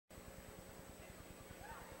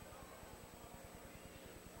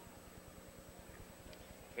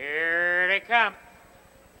come.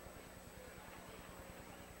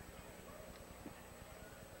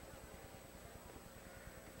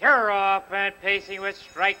 They're off and pacing with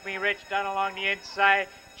Strike Me Rich down along the inside.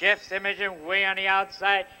 Jeff's Imogen way on the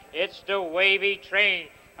outside. It's the Wavy Train.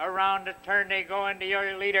 Around the turn they go into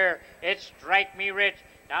your leader. It's Strike Me Rich.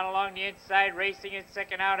 Down along the inside, racing in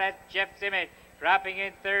second out. That's Jeff's Image. Dropping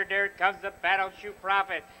in third, there comes the BATTLESHOE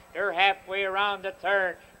Prophet. They're halfway around the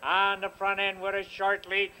turn. On the front end with a short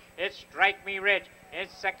lead, it's Strike Me Rich. In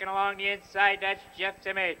second along the inside, that's Jeff's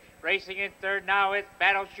Image. Racing in third now is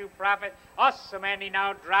BATTLESHOE Prophet. Awesome Andy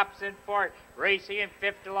now drops in fourth. Racing in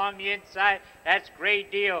fifth along the inside, that's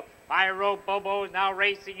Great Deal. Myro Bobo is now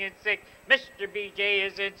racing in sixth. Mr. BJ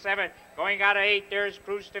is in seventh. Going out of eighth, there's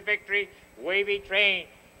Cruise to Victory. Wavy Train.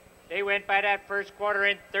 They went by that first quarter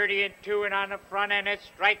in 30-2, and on the front end, it's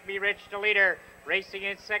Strike Me Rich, the leader. Racing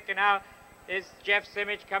in second out is Jeff's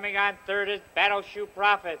Image. Coming on third is BATTLESHOE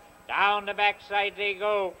Prophet. Down the backside they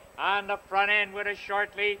go. On the front end with a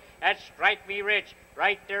short lead, that's Strike Me Rich.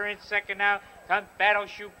 Right there in second now comes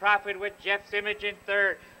BATTLESHOE Prophet with Jeff's Image in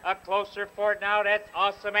third. A closer fourth now, that's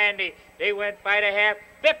Awesome Andy. They went by the half,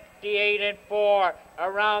 58-4.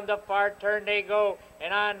 Around the far turn they go,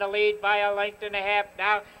 and on the lead by a length and a half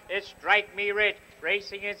now is Strike Me Rich.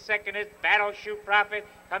 Racing in second is BATTLESHOE Prophet.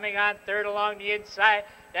 Coming on third along the inside,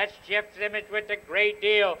 that's Jeff's Image with the Great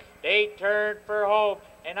Deal. They turn for home,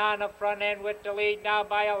 and on the front end with the lead now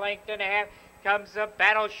by a length and a half comes the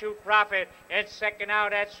BATTLESHOE Prophet. In second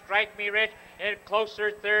out, that's Strike Me Rich. In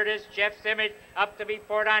closer third is Jeff's Image. Up to be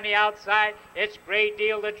fourth on the outside, it's Great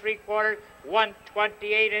Deal, the three-quarters,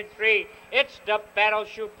 128-3. It's the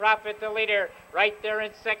BATTLESHOE Prophet, the leader. Right there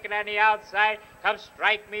in second on the outside comes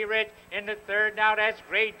Strike Me Rich. In the third now, that's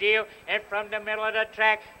Great Deal. And from the middle of the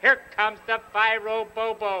track, here comes the Myro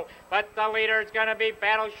Bobo. But the leader is going to be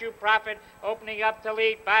BATTLESHOE Prophet, opening up to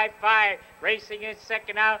lead by 5. Racing in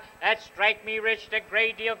second out, that's Strike Me Rich, the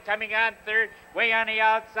Great Deal. Coming on third, way on the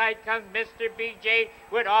outside comes Mr. BJ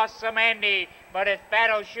with Awesome Andy. But it's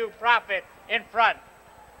BATTLESHOE Prophet in front.